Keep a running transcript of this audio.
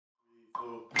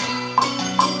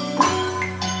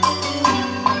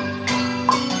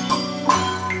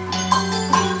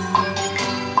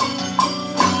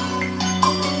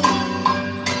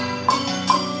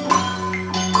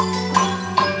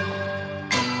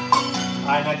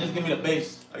Alright, now just give me the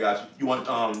bass. I got you. You want,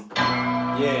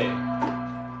 Yeah.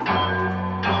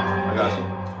 I got you.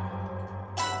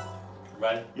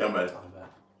 Ready? Yeah, I'm ready.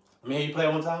 Let me hear you play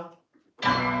it one time.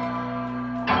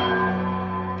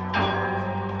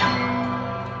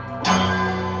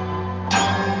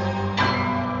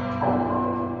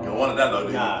 You don't want it that low, do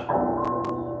you?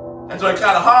 Nah. That's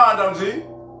kind of hard, don't you?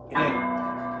 It ain't.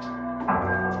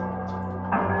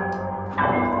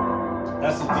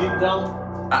 That's a deep down?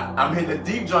 I'm hitting the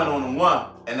deep joint on the one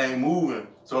and they ain't moving.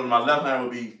 So my left hand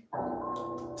will be,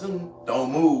 don't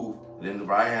move. And then the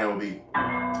right hand will be,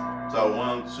 so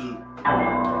 1, 2.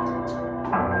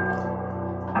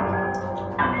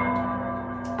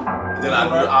 And then I do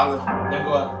the olive. Then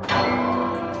go up.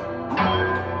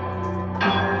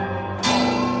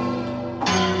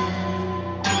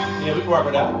 Yeah, we can work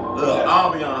with that. Look,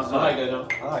 I'll be honest. I like that though.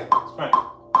 I like it. It's fine.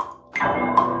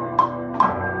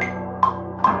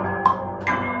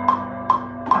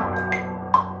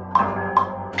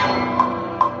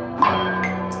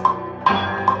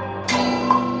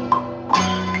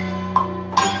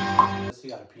 Let's see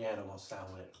how the piano gonna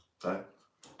sound with it. Okay.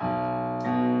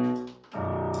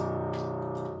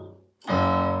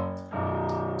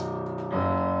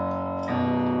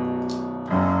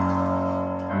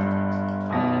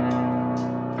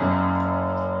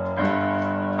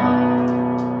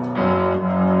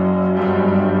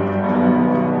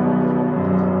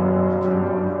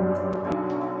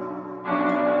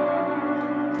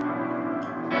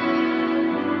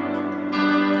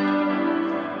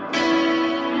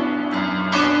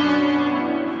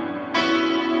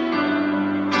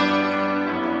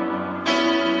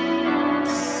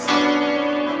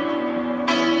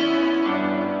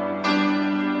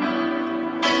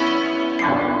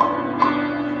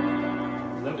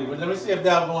 Let me see if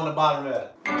that'll go on the bottom of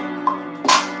that.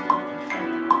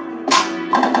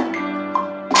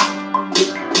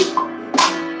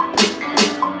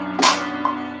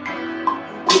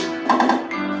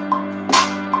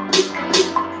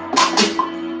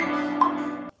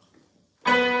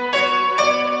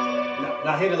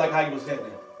 Now hit it like how you was hitting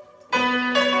it.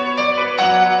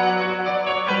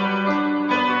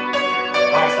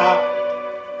 Alright, stop.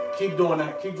 Keep doing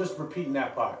that. Keep just repeating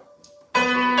that part.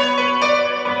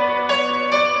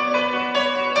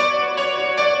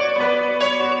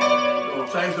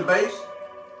 Change the bass?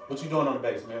 What you doing on the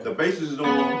bass, man? The bass is doing.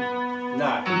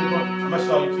 Nah, keep it going. I'm gonna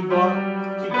show you. Keep going.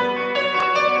 Keep going.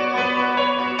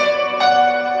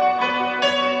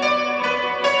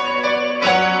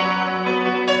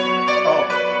 Oh.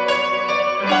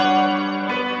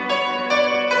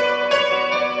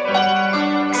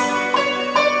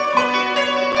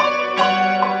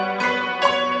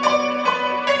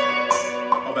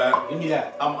 My bad. Give me that.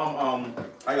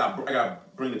 I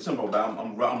got bring the tempo back.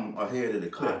 I'm ahead of the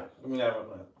clip. Right, give me that real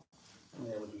quick. Give me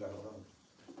that what you got going on.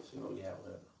 See what we have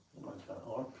with it.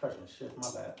 Oh, I'm pressing shit. My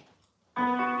bad.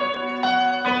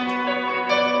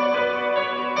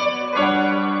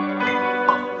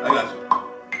 I got you.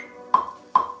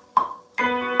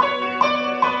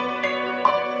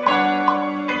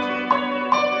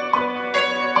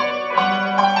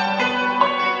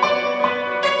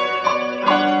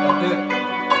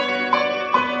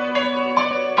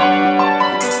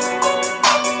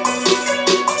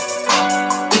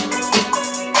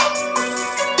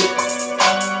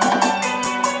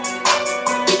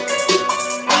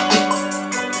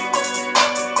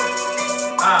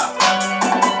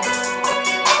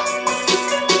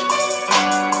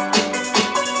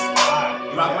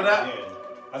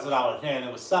 That's what I was hearing.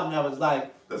 It was something that was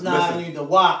like, that's nah, missing. I need to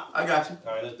walk. I got you.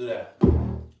 All right, let's do that.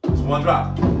 It's one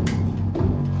drop.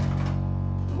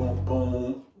 Boom,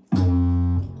 boom.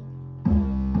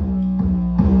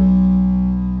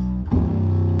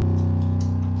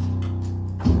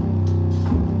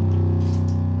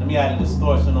 Let me add a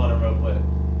distortion on it real quick.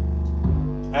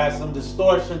 Add some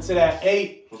distortion to that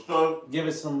 8. What's up? Give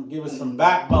it some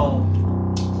backbone.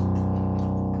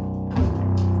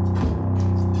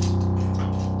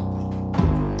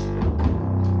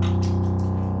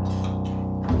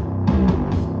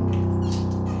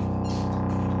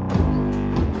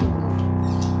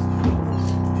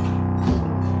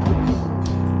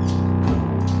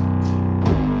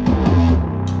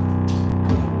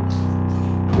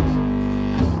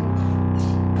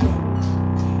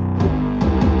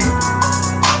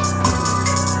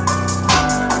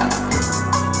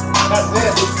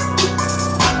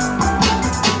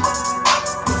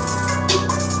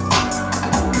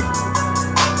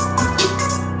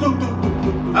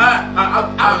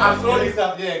 I saw you.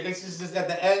 Yeah, this is just at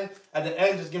the end. At the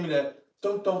end, just give me the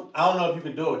dum. I don't know if you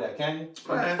can do it with that, can you?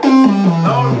 Man.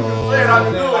 No, you can play it. I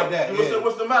can do it. Like that,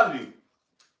 What's the melody?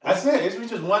 That's it. It's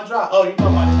just one drop. Oh, you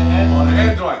talking about in the end? On the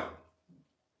end joint.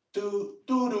 Do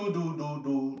do do do do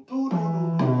do do do.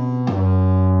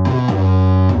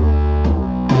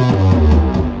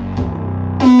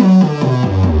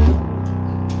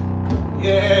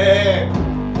 Yeah.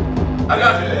 I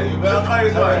got you. You better play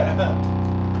this right.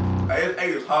 Hey, it's 8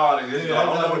 is hard in this. Yeah, I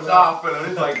don't know what y'all feeling.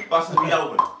 It's like busting me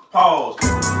open. Pause.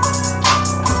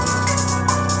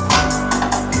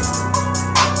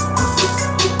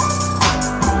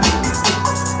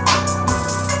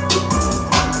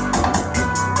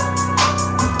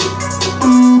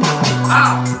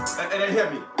 Ow! And it hit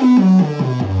me.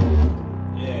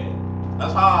 Yeah.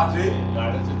 That's hard, G.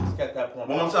 Yeah, let's just get that point.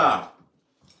 One more time.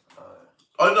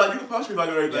 Oh, no, you can punch me like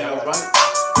everything else, right?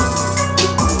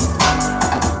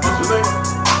 What you think?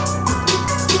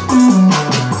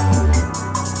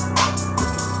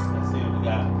 Let's see what we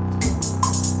got.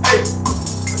 Hey!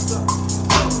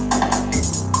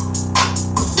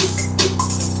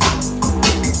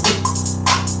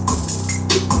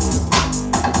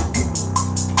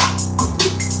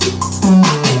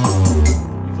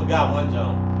 You forgot one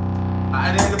jump. I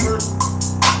didn't hit the first.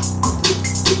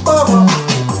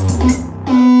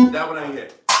 That one ain't hit.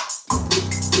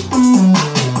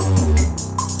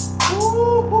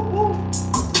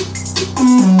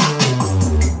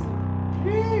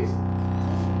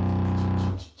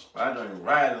 I done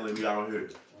rattling me out here.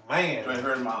 Man. It ain't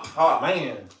hurting my heart.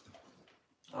 Man.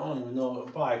 I don't even know.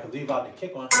 Probably because he about to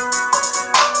kick one.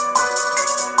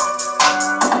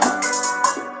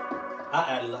 I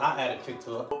added kick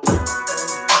to it.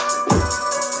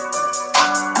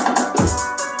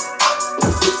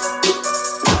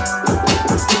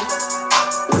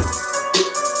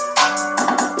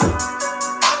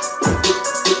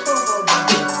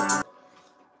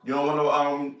 You don't want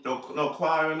no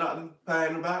choir or nothing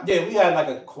playing in the back? Yeah, we had like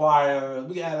a choir.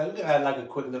 We had like a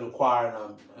quick little choir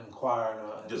and choir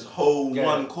and Just hold yeah.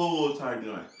 one chord type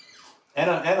joint. And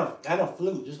a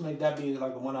flute. Just make that be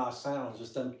like one of our sounds.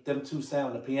 Just them two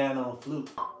sounds, the piano and flute.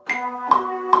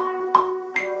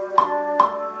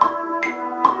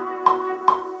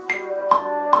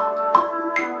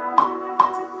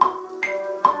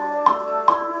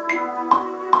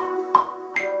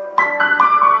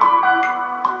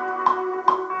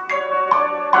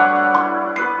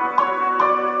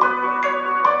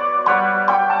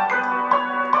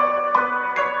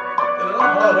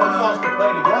 Oh, those songs can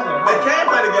play together. They can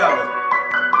play together.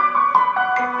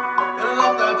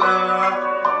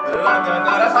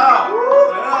 That's hard.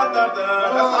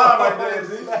 That's hard right there,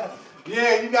 see?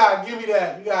 Yeah, you gotta give me that.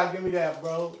 You gotta give me that,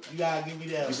 bro. You gotta give me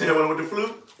that. You see that one with the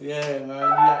flute? Yeah, man.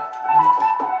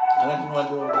 Unless you want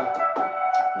to do it with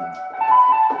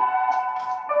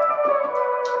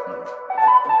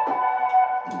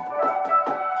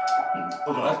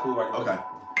oh, that's cool right there. Okay.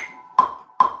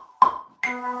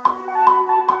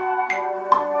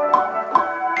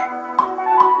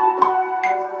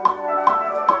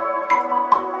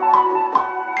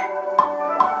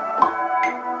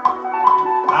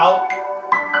 Out.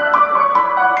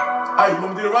 Hey, you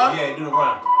want me to do the run? Yeah, do the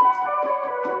run.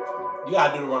 You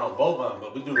gotta do the run on both of them, but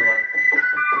we do the run.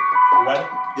 You ready?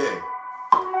 Yeah.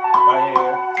 Right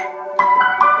here.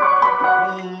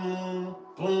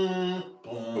 Boom,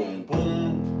 boom, boom,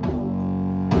 boom.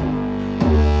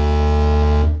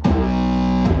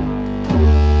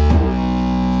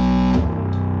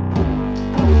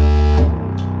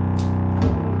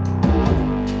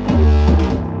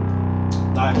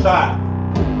 Nice shot.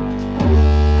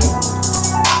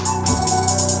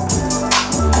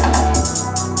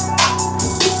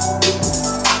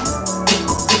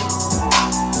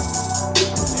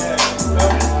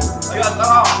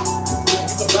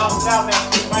 Out, man.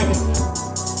 Right here.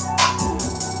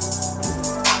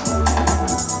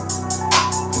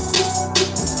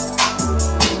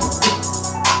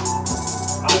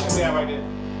 Alright, give me that right there.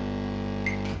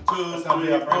 2,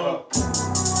 3, 4.